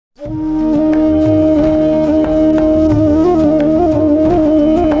Hello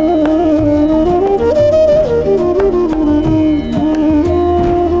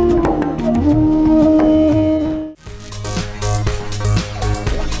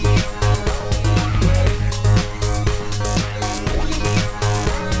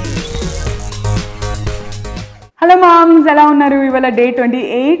moms, ఎలా ఉన్నారు? ఇవాళ day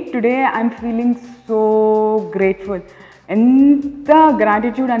 28. Today I'm feeling so grateful. ఎంత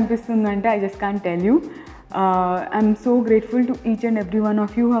గ్రాటిట్యూడ్ అనిపిస్తుందంటే I just can't tell you. I'm so grateful to each and every one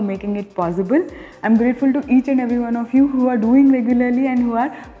of you who are making it possible. I'm grateful to each and every one of you who are doing regularly and who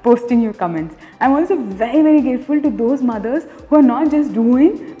are posting your comments. I'm also very grateful to those mothers who are not just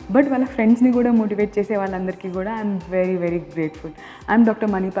doing but వాళ్ళ ఫ్రెండ్స్ని కూడా motivate చేసే వాళ్ళందరికీ కూడా I'm very grateful. I'm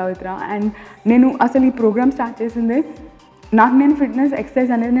doctor Pavitra and నేను అసలు ఈ programme start చేసిందే నేను ఫిట్నెస్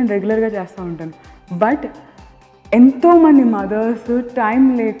ఎక్సర్సైజ్ అనేది నేను రెగ్యులర్గా చేస్తూ ఉంటాను. బట్ ఎంతోమంది మదర్స్ టైం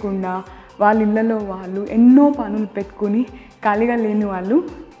లేకుండా వాళ్ళ ఇళ్ళలో వాళ్ళు ఎన్నో పనులు పెట్టుకుని ఖాళీగా లేని వాళ్ళు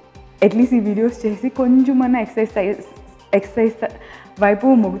అట్లీస్ట్ ఈ వీడియోస్ చేసి కొంచెమన్నా ఎక్సర్సైజ్ వైపు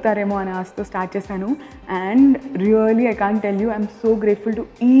మొగుతారేమో అనే ఆశతో స్టార్ట్ చేశాను. And really I can't tell you, I'm so grateful to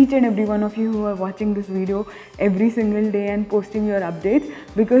each and every one of you who are watching this video every single day and posting your updates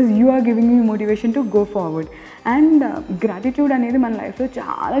because you are giving me motivation to go forward. And gratitude అనేది మన లైఫ్లో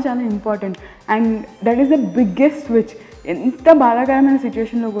చాలా important and that is the biggest switch. ఎంత బాధాకరమైన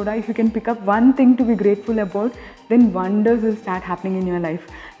సిచ్యువేషన్లో కూడా if you can pick up one thing to be grateful about then wonders will start happening in your life.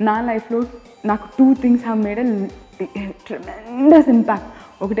 నా లైఫ్లో నాకు 2 things have made tremendous impact.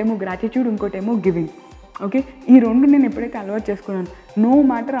 ఒకటేమో గ్రాటిట్యూడ్, ఇంకోటేమో giving. Okay, ఈ రెండు నేను ఎప్పుడైతే అలవాటు చేసుకున్నాను, నో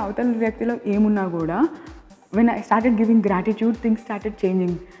మ్యాటర్ అవతల వ్యక్తిలో ఏమున్నా కూడా when I started giving gratitude things started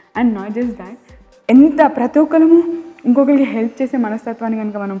changing. And not just that, ప్రతి ఒక్కరము ఇంకొకరికి హెల్ప్ చేసే మనస్తత్వాన్ని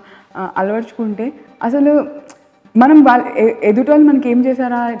కనుక మనం అలవర్చుకుంటే అసలు మనం ఎదుటోళ్ళు మనకి ఏం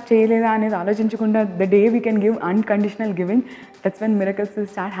చేశారా చేయలేదా అనేది ఆలోచించకుండా the day we can give unconditional giving, that's when miracles will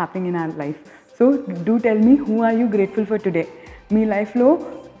start happening in our life. So do tell me who are you grateful for today. మీ లైఫ్లో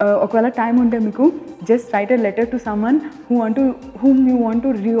ఒకవేళ టైం ఉంటే మీకు just right a letter to someone whom you want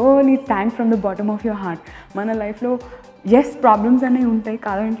to really thank from the bottom of your heart. మన లైఫ్లో yes problems అనేవి ఉంటాయి,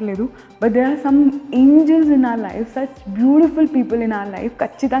 కాదంటలేదు, but there are some angels in our life, such beautiful people in our life.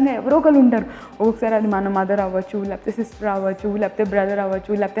 ఖచ్చితంగా ఎవరో ఒకరు ఉంటారు. ఒక్కొక్కసారి అది మన మదర్ అవ్వచ్చు, లేకపోతే సిస్టర్ అవ్వచ్చు, లేకపోతే బ్రదర్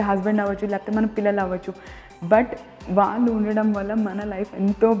అవ్వచ్చు, లేకపోతే హస్బెండ్ అవ్వచ్చు, లేకపోతే మన పిల్లలు అవ్వచ్చు. బట్ వాళ్ళు ఉండడం వల్ల మన లైఫ్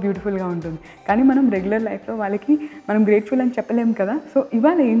ఎంతో బ్యూటిఫుల్గా ఉంటుంది. కానీ మనం రెగ్యులర్ లైఫ్లో వాళ్ళకి మనం గ్రేట్ఫుల్ అని చెప్పలేము కదా. సో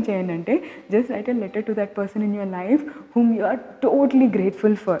ఇవాళ ఏం చేయండి అంటే just right a letter to that person in your life whom you are totally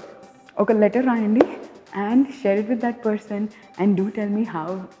grateful for. ఒక లెటర్ రాయండి and share it with that person and do tell me how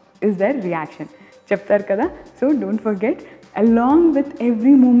is their reaction. చెప్తారు కదా. So don't forget, along with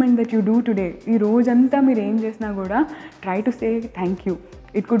every moment that you do today, ఈ రోజంతా మీరు ఏం చేసినా కూడా try to say thank you.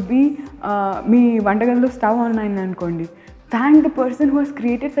 It could be మీ వంటగదిలో stove on అయింది అనుకోండి, thank the person who has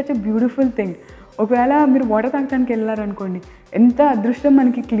created such a beautiful thing. ఒకవేళ మీరు వాటర్ తాగడానికి వెళ్ళారనుకోండి, ఎంత అదృష్టం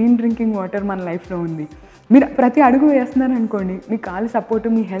మనకి క్లీన్ డ్రింకింగ్ వాటర్ మన లైఫ్లో ఉంది. మీరు ప్రతి అడుగు వేస్తున్నారనుకోండి, మీ కాలు సపోర్టు,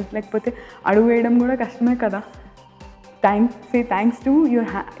 మీ హెల్త్ లేకపోతే అడుగు వేయడం కూడా కష్టమే కదా. Say thanks to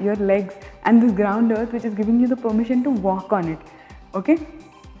your legs and this ground earth which is giving you the permission to walk on it. Okay,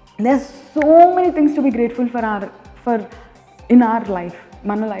 there are so many things to be grateful for in our life.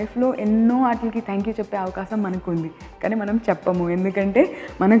 మన లైఫ్లో ఎన్నో వాటికి thank you చెప్పే అవకాశం మనకు ఉంది, కానీ మనం చెప్పము. ఎందుకంటే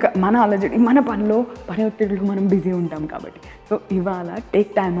మన ఆలోచన మన పని ఒత్తిడికి మనం బిజీ ఉంటాం కాబట్టి. సో ఇవాళ take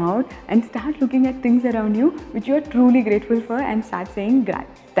time out and start looking at things around you which you are truly grateful for and start saying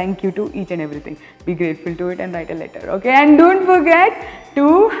thank you to each and everything. Be grateful to it and write a letter. Okay, and don't forget to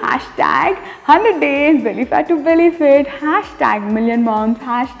hashtag 100 days belly fat to belly fit, hashtag million moms,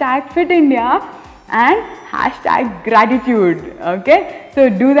 hashtag FItIndia and hashtag gratitude. Okay, so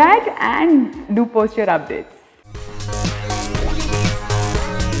do that and do post your updates.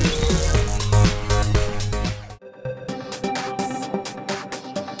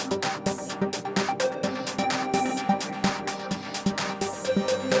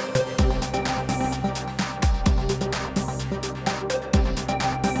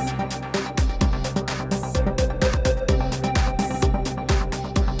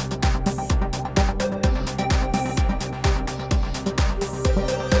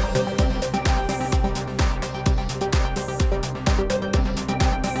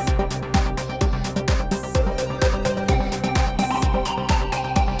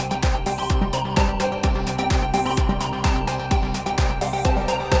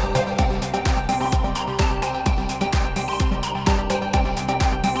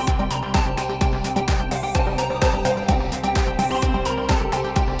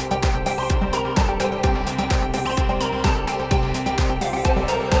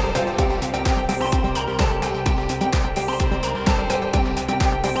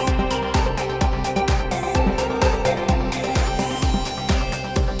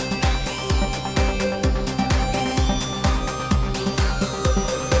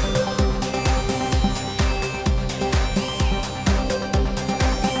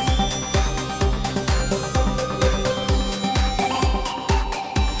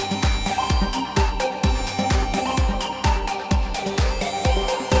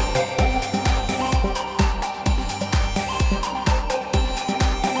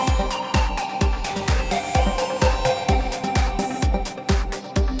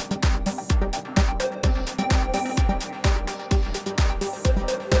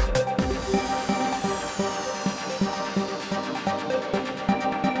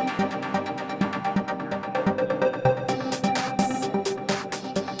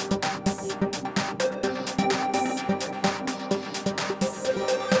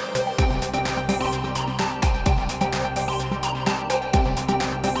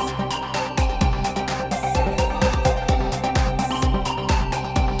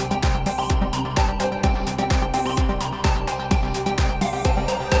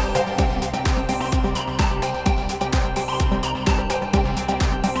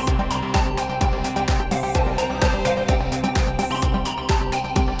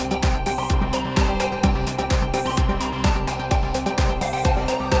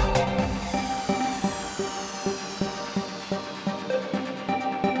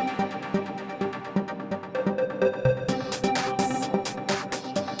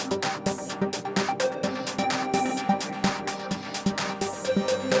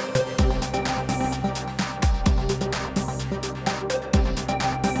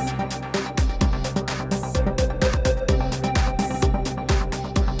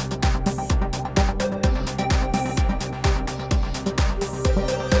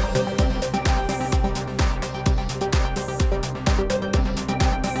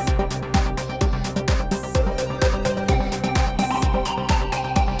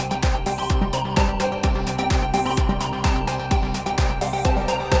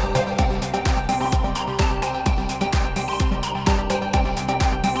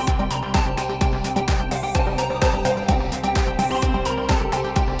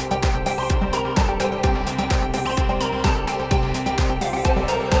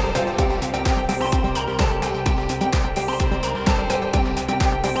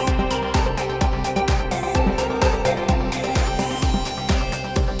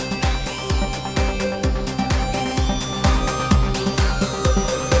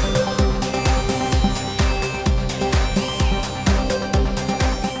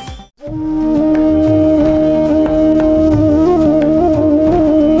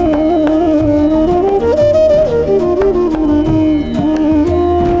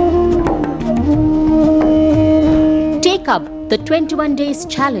 the 21 days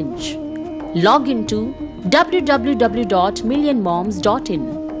challenge. Log into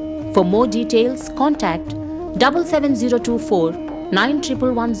www.millionmoms.in. For more details, contact 77024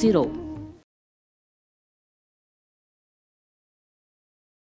 9110.